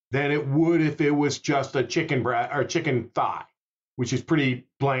than it would if it was just a chicken breast or chicken thigh, which is pretty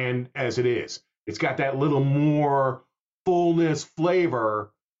bland as it is. It's got that little more fullness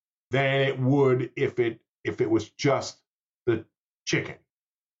flavor than it would if it was just the chicken.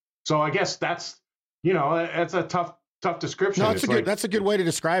 So I guess that's a tough description. No, that's a good way to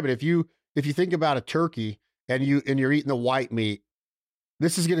describe it. If you think about a turkey and you're eating the white meat,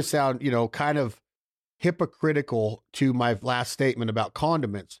 this is going to sound, kind of hypocritical to my last statement about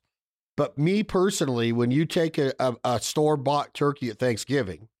condiments. But me personally, when you take a store-bought turkey at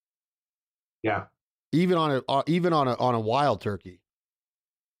Thanksgiving, even on a wild turkey,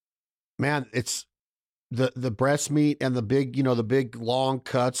 man, it's the breast meat and the big, the big long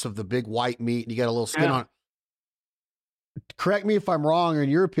cuts of the big white meat, and you got a little skin on it. Correct me if I'm wrong, or in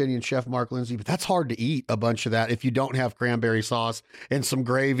your opinion, Chef Mark Lindsey, but that's hard to eat a bunch of that if you don't have cranberry sauce and some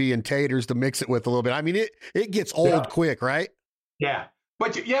gravy and taters to mix it with a little bit. I mean, it gets old quick, right? Yeah.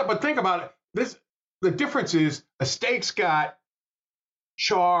 But think about it. The difference is a steak's got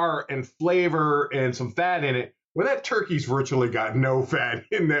char and flavor and some fat in it. Well, that turkey's virtually got no fat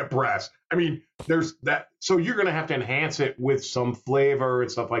in that breast. I mean, there's that. So you're going to have to enhance it with some flavor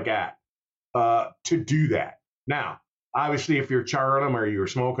and stuff like that to do that. Now, obviously, if you're charring them or you're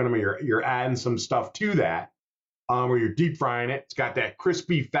smoking them or you're adding some stuff to that, or you're deep frying it, it's got that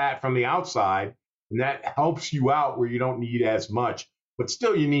crispy fat from the outside, and that helps you out where you don't need as much. But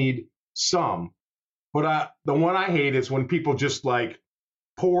still, you need some. But the one I hate is when people just like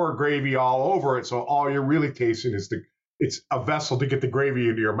pour gravy all over it, so all you're really tasting is it's a vessel to get the gravy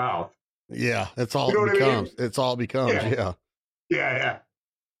into your mouth. Yeah, that's all it becomes. I mean? It's all it becomes. Yeah.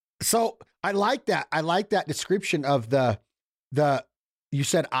 So I like that. I like that description of the you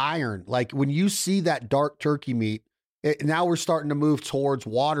said iron. Like when you see that dark turkey meat, now we're starting to move towards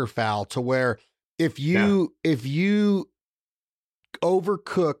waterfowl to where if you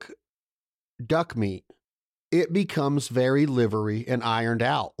overcook duck meat, it becomes very livery and ironed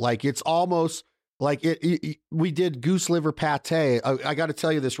out. Like it's almost like we did goose liver pate. I got to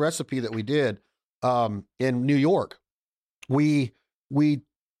tell you this recipe that we did in New York. We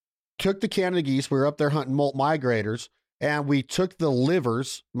took the Canada geese. We were up there hunting molt migrators, and we took the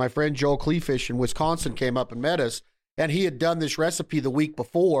livers. My friend Joel Cleefish in Wisconsin came up and met us, and he had done this recipe the week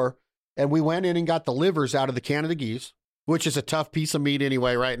before, and we went in and got the livers out of the Canada geese, which is a tough piece of meat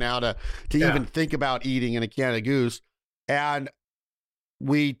anyway right now to even think about eating in a Canada goose. And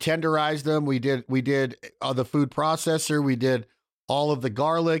we tenderized them. We did the food processor. We did all of the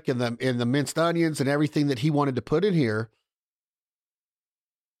garlic and the minced onions and everything that he wanted to put in here.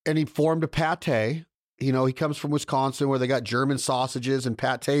 And he formed a pate. You know, he comes from Wisconsin where they got German sausages and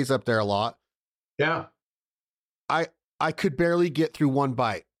pates up there a lot. Yeah. I could barely get through one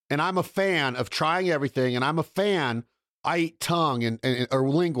bite. And I'm a fan of trying everything. And I'm a fan. I eat tongue or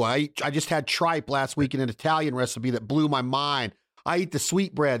lingua. I just had tripe last week in an Italian recipe that blew my mind. I eat the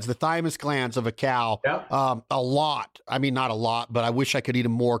sweetbreads, the thymus glands of a cow, a lot. I mean, not a lot, but I wish I could eat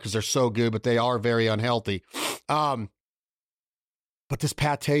them more because they're so good, but they are very unhealthy. But this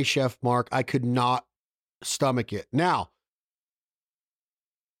pate, Chef Mark, I could not stomach it. Now,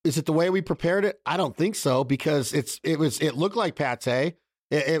 is it the way we prepared it? I don't think so, because it looked like pate.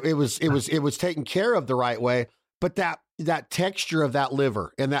 It was taken care of the right way, but that texture of that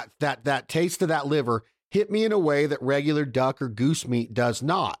liver and that taste of that liver hit me in a way that regular duck or goose meat does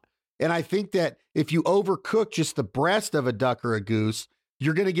not. And I think that if you overcook just the breast of a duck or a goose,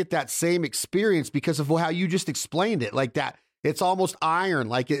 you're going to get that same experience because of how you just explained it. Like that, it's almost iron.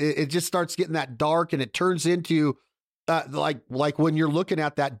 Like it just starts getting that dark, and it turns into like when you're looking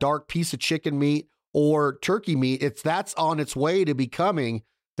at that dark piece of chicken meat or turkey meat, that's on its way to becoming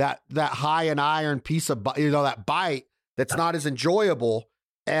that high in iron piece of, that bite that's not as enjoyable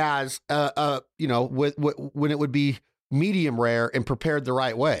as when it would be medium rare and prepared the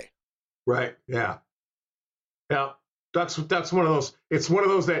right way. Right. Yeah. Yeah. That's one of those. It's one of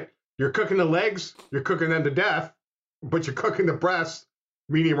those that you're cooking the legs, you're cooking them to death, but you're cooking the breast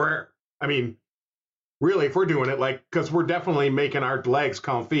medium rare. I mean, really, if we're doing it because we're definitely making our legs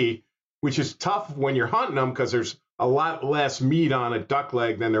confit, which is tough when you're hunting them because there's a lot less meat on a duck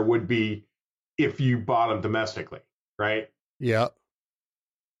leg than there would be if you bought them domestically. Right. Yeah.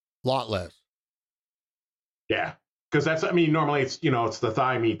 Lot less. Yeah. Because normally it's the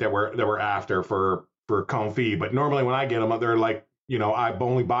thigh meat that we're after for confit, but normally when I get them, they're like, I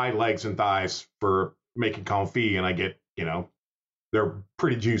only buy legs and thighs for making confit, and I get, they're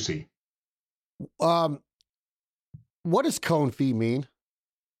pretty juicy. What does confit mean?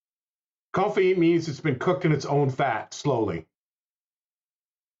 Confit means it's been cooked in its own fat slowly.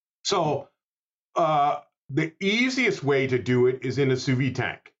 So the easiest way to do it is in a sous vide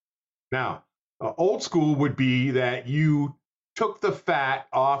tank. Now, old school would be that you took the fat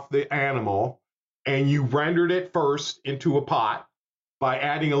off the animal and you rendered it first into a pot by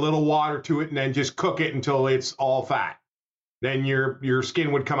adding a little water to it, and then just cook it until it's all fat. Then your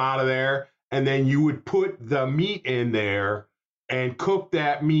skin would come out of there, and then you would put the meat in there and cook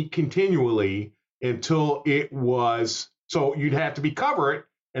that meat continually until it was, so you'd have to cover it,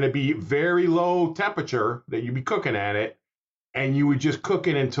 and it'd be very low temperature that you'd be cooking at it, and you would just cook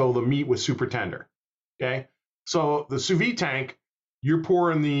it until the meat was super tender. Okay? So the sous vide tank, you're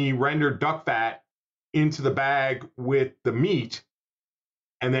pouring the rendered duck fat into the bag with the meat,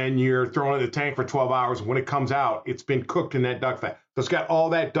 and then you're throwing it in the tank for 12 hours. When it comes out, it's been cooked in that duck fat. So it's got all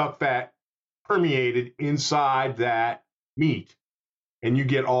that duck fat permeated inside that meat, and you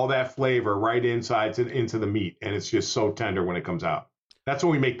get all that flavor right inside into the meat, and it's just so tender when it comes out. That's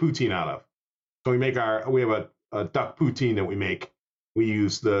what we make poutine out of. So we have a duck poutine that we make. We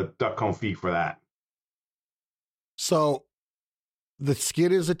use the duck confit for that. So the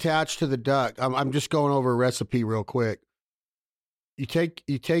skin is attached to the duck. I'm just going over a recipe real quick. You take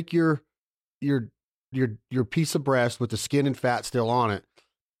your piece of breast with the skin and fat still on it.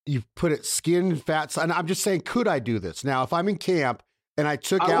 You put it skin and fat. And I'm just saying, could I do this? Now, if I'm in camp and I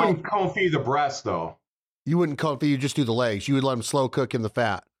wouldn't confit the breast though. You wouldn't confit, you just do the legs. You would let them slow cook in the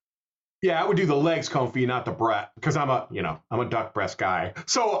fat. Yeah, I would do the legs confit, not the breast, because I'm a duck breast guy.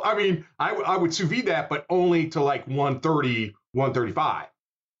 So, I would sous vide that, but only to like 130, 135.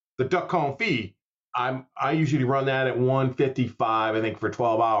 The duck confit, I usually run that at 155, I think, for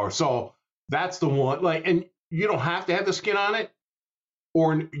 12 hours. So that's the one, and you don't have to have the skin on it,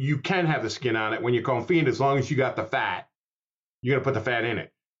 or you can have the skin on it when you're confit, as long as you got the fat. You're going to put the fat in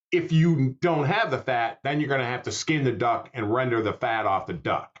it. if you don't have the fat, then you're going to have to skin the duck and render the fat off the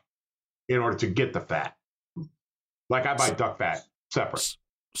duck in order to get the fat. Like I buy duck fat separate.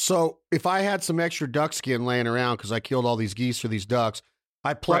 So if I had some extra duck skin laying around because I killed all these geese for these ducks,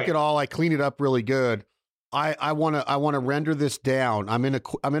 I pluck it all, I clean it up really good. I want to render this down. I'm in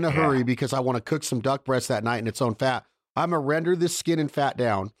a hurry because I want to cook some duck breast that night in its own fat. I'm gonna render this skin and fat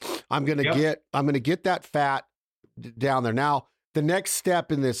down. I'm gonna get that fat down there. Now the next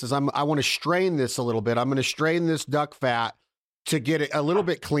step in this is I want to strain this a little bit. I'm going to strain this duck fat to get it a little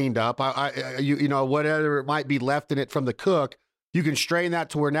bit cleaned up. You know, whatever it might be left in it from the cook, you can strain that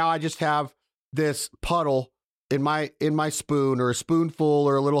to where now I just have this puddle in my spoon, or a spoonful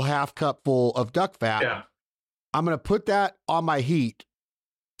or a little half cup full of duck fat. Yeah. I'm going to put that on my heat.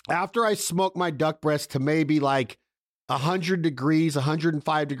 After I smoke my duck breast to maybe like 100 degrees,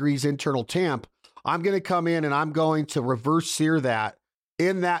 105 degrees internal temp, I'm going to come in and I'm going to reverse sear that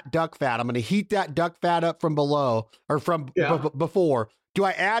in that duck fat. I'm going to heat that duck fat up from below or from before. Do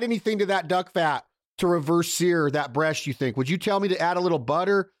I add anything to that duck fat to reverse sear that breast, you think? Would you tell me to add a little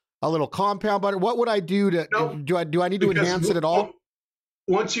butter, a little compound butter? What would I do to, do I need to enhance it at all?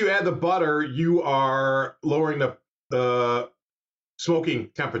 Once you add the butter, you are lowering the smoking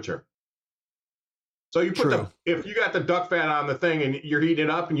temperature. So you put if you got the duck fat on the thing and you're heating it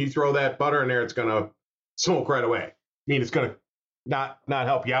up and you throw that butter in there, it's going to smoke right away. I mean, it's going to not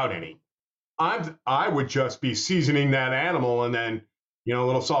help you out any. I would just be seasoning that animal and then, you know, a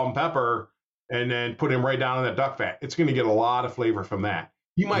little salt and pepper and then put him right down in that duck fat. It's going to get a lot of flavor from that.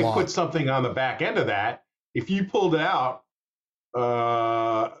 You might put something on the back end of that. If you pulled it out,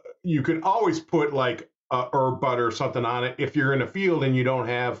 you could always put like a herb butter or something on it. If you're in a field and you don't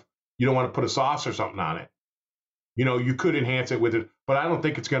want to put a sauce or something on it, you know, you could enhance it with it, but I don't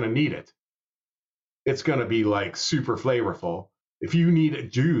think it's going to need it. It's going to be like super flavorful. If you need a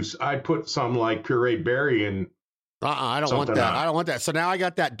juice, I'd put some like pureed berry in. I don't want that. I don't want that. So now I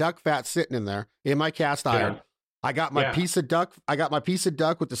got that duck fat sitting in there in my cast iron. I got my piece of duck. I got my piece of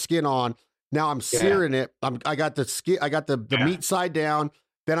duck with the skin on. Now I'm searing it. I got the skin. I got the meat side down.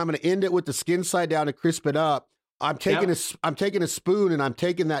 Then I'm going to end it with the skin side down to crisp it up. I'm taking a spoon and I'm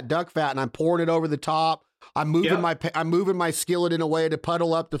taking that duck fat and I'm pouring it over the top. I'm moving my skillet in a way to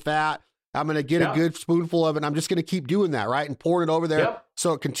puddle up the fat. I'm going to get a good spoonful of it. And I'm just going to keep doing that, right? And pouring it over there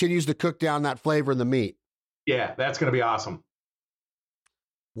so it continues to cook down that flavor in the meat. Yeah, that's going to be awesome.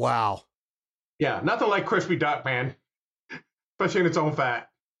 Wow. Yeah, nothing like crispy duck, man. Especially in its own fat.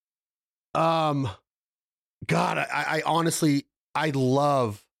 God, I honestly, I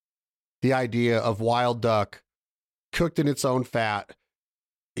love the idea of wild duck cooked in its own fat.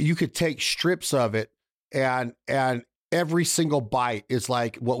 You could take strips of it and every single bite is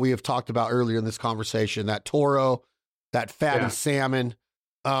like what we have talked about earlier in this conversation, that toro, that fatty salmon.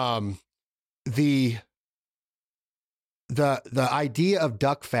 The idea of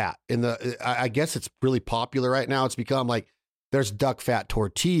duck fat I guess it's really popular right now. It's become like, there's duck fat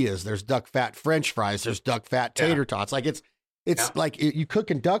tortillas, there's duck fat French fries, there's duck fat tater tots. Like it's like you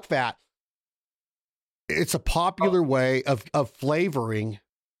cooking duck fat. It's a popular way of flavoring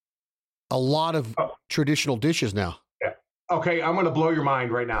a lot of traditional dishes now. Yeah. Okay, I'm going to blow your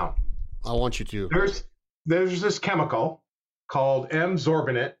mind right now. I want you to. There's this chemical called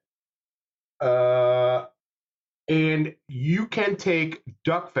M-sorbinate, and you can take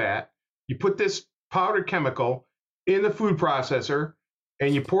duck fat, you put this powdered chemical in the food processor,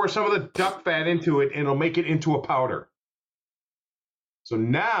 and you pour some of the duck fat into it, and it'll make it into a powder. So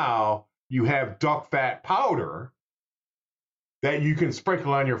now you have duck fat powder that you can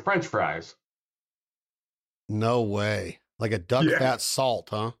sprinkle on your French fries. No way. Like a duck fat salt,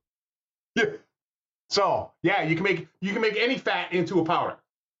 huh? Yeah. So you can make any fat into a powder.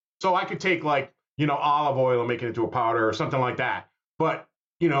 So I could take like, you know, olive oil and make it into a powder or something like that. But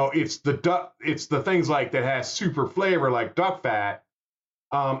you know, it's the things like that has super flavor like duck fat.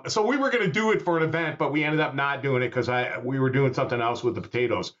 So we were going to do it for an event, but we ended up not doing it because we were doing something else with the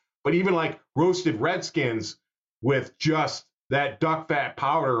potatoes. But even like roasted redskins with just that duck fat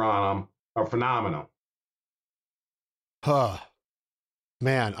powder on them are phenomenal. Huh.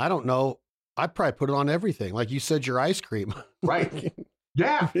 Man, I don't know. I'd probably put it on everything. Like you said, your ice cream. Right.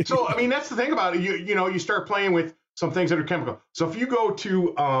 Yeah. So, I mean, that's the thing about it. You know, you start playing with some things that are chemical. So if you go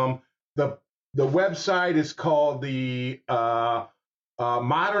to the website is called the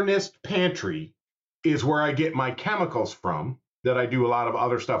Modernist Pantry is where I get my chemicals from, that I do a lot of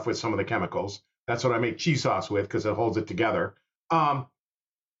other stuff with some of the chemicals. That's what I make cheese sauce with because it holds it together.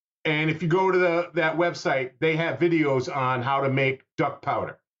 And if you go to that website, they have videos on how to make duck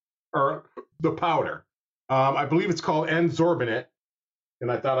powder or the powder. I believe it's called N-sorbinate.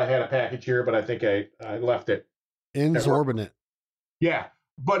 and I thought I had a package here, but I think I left it. Exorbitant. Yeah,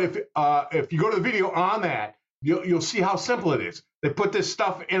 but if you go to the video on that, you'll see how simple it is. They put this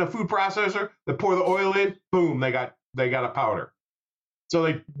stuff in a food processor, they pour the oil in, boom, they got a powder.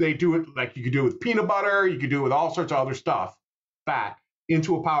 So they do it like you could do it with peanut butter, you could do it with all sorts of other stuff, fat,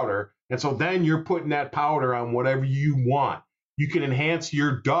 into a powder. And so then you're putting that powder on whatever you want. You can enhance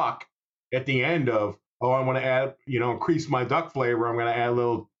your duck at the end of, oh, I want to add, increase my duck flavor. I'm going to add a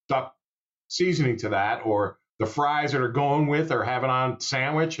little duck seasoning to that, or the fries that are going with, or have it on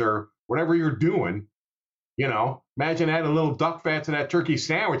sandwich, or whatever you're doing. Imagine adding a little duck fat to that turkey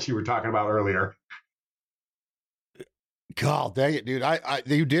sandwich you were talking about earlier. God dang it, dude.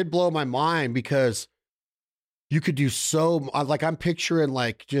 You did blow my mind, because you could do like, I'm picturing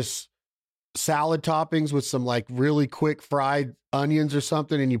like just salad toppings with some like really quick fried onions or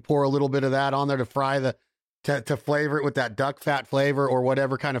something, and you pour a little bit of that on there to fry to flavor it with that duck fat flavor, or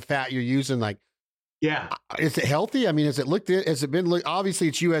whatever kind of fat you're using. Like, yeah. Is it healthy? I mean, has it been obviously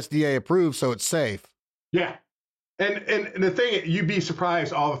it's USDA approved, so it's safe. Yeah. And the thing, you'd be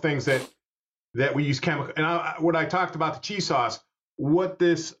surprised all the things that we use chemical. And what I talked about the cheese sauce, what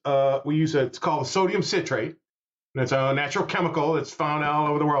this, we use, it's called sodium citrate. And it's a natural chemical that's found all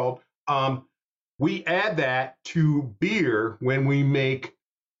over the world. We add that to beer when we make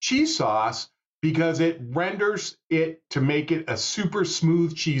cheese sauce, because it renders it to make it a super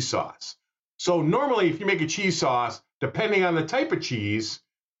smooth cheese sauce. So normally if you make a cheese sauce, depending on the type of cheese,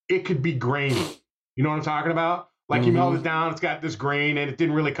 it could be grainy. You know what I'm talking about? Like you melt it down, it's got this grain and it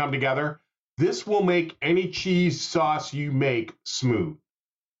didn't really come together. This will make any cheese sauce you make smooth.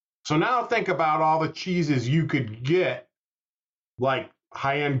 So now think about all the cheeses you could get, like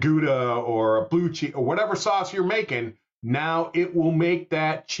high-end Gouda or a blue cheese or whatever sauce you're making. Now it will make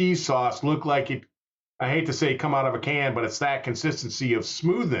that cheese sauce look like it, I hate to say come out of a can, but it's that consistency of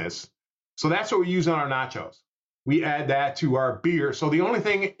smoothness. So that's what we use on our nachos. We add that to our beer. So the only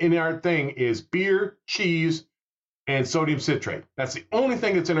thing in our thing is beer, cheese, and sodium citrate. That's the only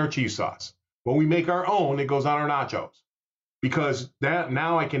thing that's in our cheese sauce. When we make our own, it goes on our nachos, because that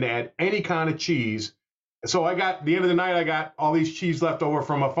now I can add any kind of cheese. So at the end of the night, I got all these cheese left over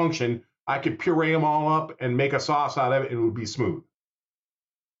from a function. I could puree them all up and make a sauce out of it, and it would be smooth.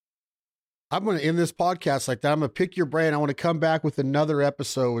 I'm going to end this podcast like that. I'm going to pick your brain. I want to come back with another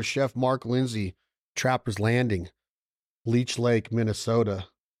episode with Chef Mark Lindsey, Trapper's Landing, Leech Lake, Minnesota.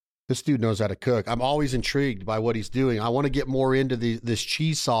 This dude knows how to cook. I'm always intrigued by what he's doing. I want to get more into this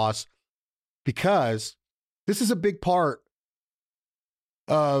cheese sauce, because this is a big part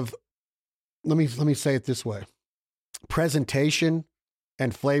of, let me say it this way, presentation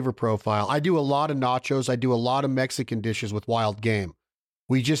and flavor profile. I do a lot of nachos. I do a lot of Mexican dishes with wild game.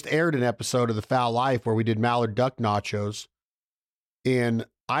 We just aired an episode of The Foul Life where we did mallard duck nachos in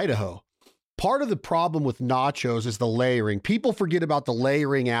Idaho. Part of the problem with nachos is the layering. People forget about the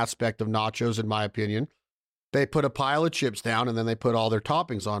layering aspect of nachos, in my opinion. They put a pile of chips down and then they put all their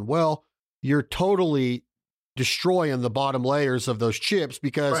toppings on. Well, you're totally destroying the bottom layers of those chips,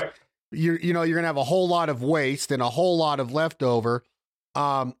 because right. You're going to have a whole lot of waste and a whole lot of leftover.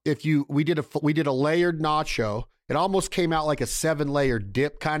 We did a layered nacho. It almost came out like a 7-layer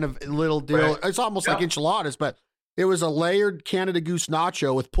dip kind of little deal. Right. It's almost like enchiladas, but it was a layered Canada Goose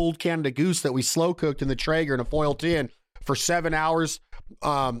nacho with pulled Canada Goose that we slow cooked in the Traeger in a foil tin for 7 hours,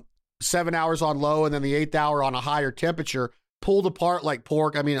 7 hours on low, and then the 8th hour on a higher temperature, pulled apart like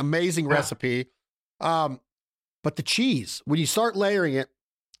pork. I mean, amazing recipe. But the cheese, when you start layering it,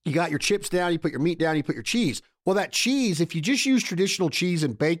 you got your chips down, you put your meat down, you put your cheese. Well, that cheese, if you just use traditional cheese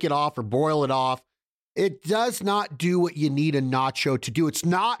and bake it off or broil it off, it does not do what you need a nacho to do. It's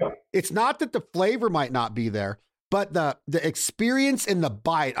not that the flavor might not be there, but the experience and the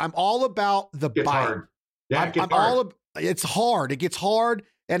bite. I'm all about the bite. Hard. Yeah, it's hard. It gets hard,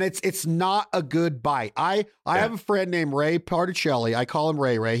 and it's not a good bite. I have a friend named Ray Particelli. I call him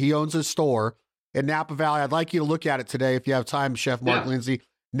Ray. He owns a store in Napa Valley. I'd like you to look at it today if you have time, Chef Mark Lindsey.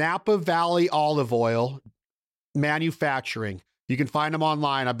 Napa Valley Olive Oil Manufacturing. You can find them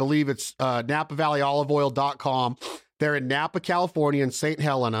online. I believe it's NapaValleyOliveOil.com. They're in Napa, California, and St.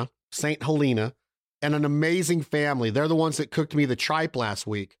 Helena, and an amazing family. They're the ones that cooked me the tripe last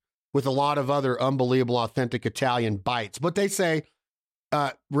week with a lot of other unbelievable, authentic Italian bites. But they say,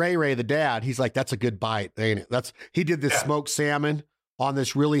 Ray, the dad, he's like, that's a good bite, ain't it? He did this smoked salmon on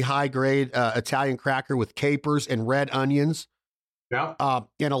this really high-grade Italian cracker with capers and red onions. Yeah.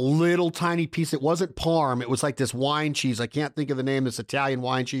 And a little tiny piece. It wasn't Parm. It was like this wine cheese. I can't think of the name. This Italian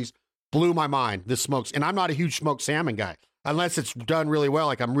wine cheese blew my mind. This smokes, and I'm not a huge smoked salmon guy unless it's done really well.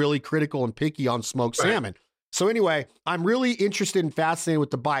 Like, I'm really critical and picky on smoked salmon. So anyway, I'm really interested and fascinated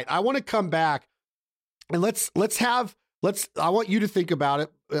with the bite. I want to come back and I want you to think about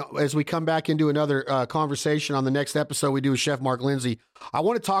it as we come back into another conversation on the next episode we do with Chef Mark Lindsey. I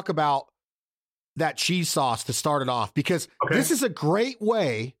want to talk about that cheese sauce to start it off, because this is a great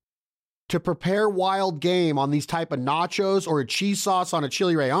way to prepare wild game on these type of nachos, or a cheese sauce on a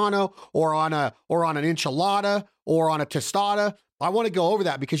chili relleno, or on an enchilada, or on a tostada. I want to go over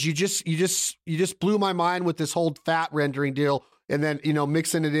that because you just blew my mind with this whole fat rendering deal, and then,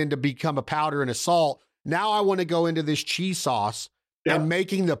 mixing it in to become a powder and a salt. Now I want to go into this cheese sauce and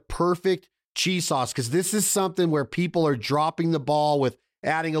making the perfect cheese sauce, because this is something where people are dropping the ball with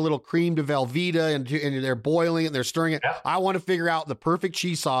adding a little cream de Velveeta, and they're boiling it and they're stirring it. I want to figure out the perfect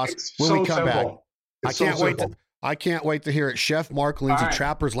cheese sauce when we come back. I can't wait to hear it. Chef Mark Lindsey,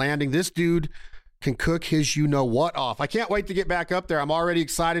 Trapper's Landing. This dude can cook his you-know-what off. I can't wait to get back up there. I'm already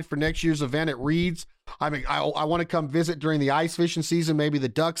excited for next year's event at Reed's. I want to come visit during the ice fishing season, maybe the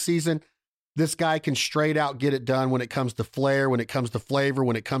duck season. This guy can straight out get it done when it comes to flair, when it comes to flavor,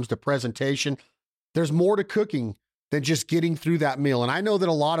 when it comes to presentation. There's more to cooking than just getting through that meal. And I know that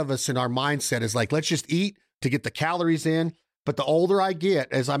a lot of us in our mindset is like, let's just eat to get the calories in. But the older I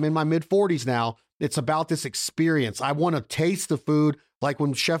get, as I'm in my mid-40s now, it's about this experience. I want to taste the food. Like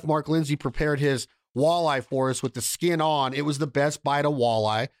when Chef Mark Lindsey prepared his walleye for us with the skin on, it was the best bite of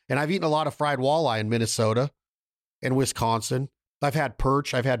walleye. And I've eaten a lot of fried walleye in Minnesota and Wisconsin. I've had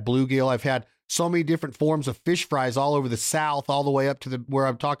perch, I've had bluegill, I've had so many different forms of fish fries all over the South, all the way up to where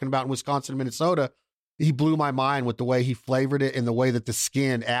I'm talking about in Wisconsin, Minnesota. He blew my mind with the way he flavored it and the way that the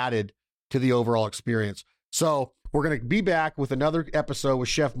skin added to the overall experience. So we're going to be back with another episode with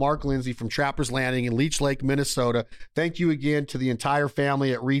Chef Mark Lindsey from Trapper's Landing in Leech Lake, Minnesota. Thank you again to the entire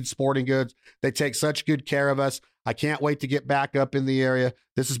family at Reed Sporting Goods. They take such good care of us. I can't wait to get back up in the area.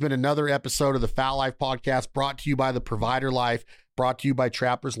 This has been another episode of the Fowl Life Podcast, brought to you by The Provider Life, brought to you by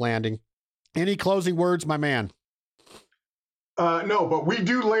Trapper's Landing. Any closing words, my man? No, but we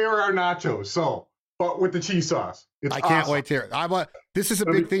do layer our nachos, but with the cheese sauce. I can't wait to hear it. This is a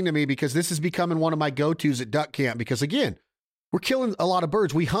big thing to me, because this is becoming one of my go-tos at duck camp, because again, we're killing a lot of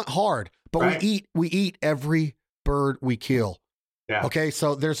birds. We hunt hard, but we eat every bird we kill. Yeah. Okay.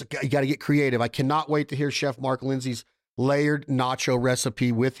 So you got to get creative. I cannot wait to hear Chef Mark Lindsey's layered nacho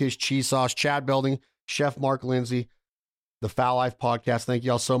recipe with his cheese sauce. Chad Belding, Chef Mark Lindsey, the Fowl Life Podcast. Thank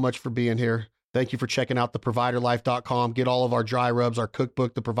you all so much for being here. Thank you for checking out theproviderlife.com. Get all of our dry rubs, our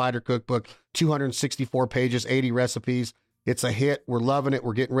cookbook, the Provider Cookbook, 264 pages, 80 recipes. It's a hit. We're loving it.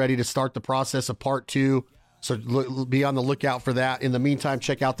 We're getting ready to start the process of part 2. So be on the lookout for that. In the meantime,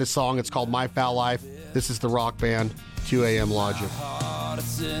 check out this song. It's called My Fowl Life. This is the rock band, 2 AM Logic.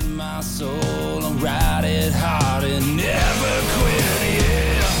 It's in my soul. I'm ride it hard and never quit.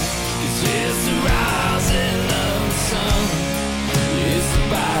 Yeah. It's just the rising of the sun. It's the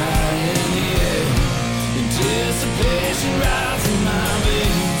bite in the air. Anticipation rides in my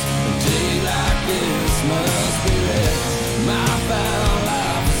veins. A day like this must be rare. My foul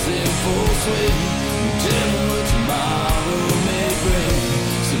life is in full swing. Tell me what you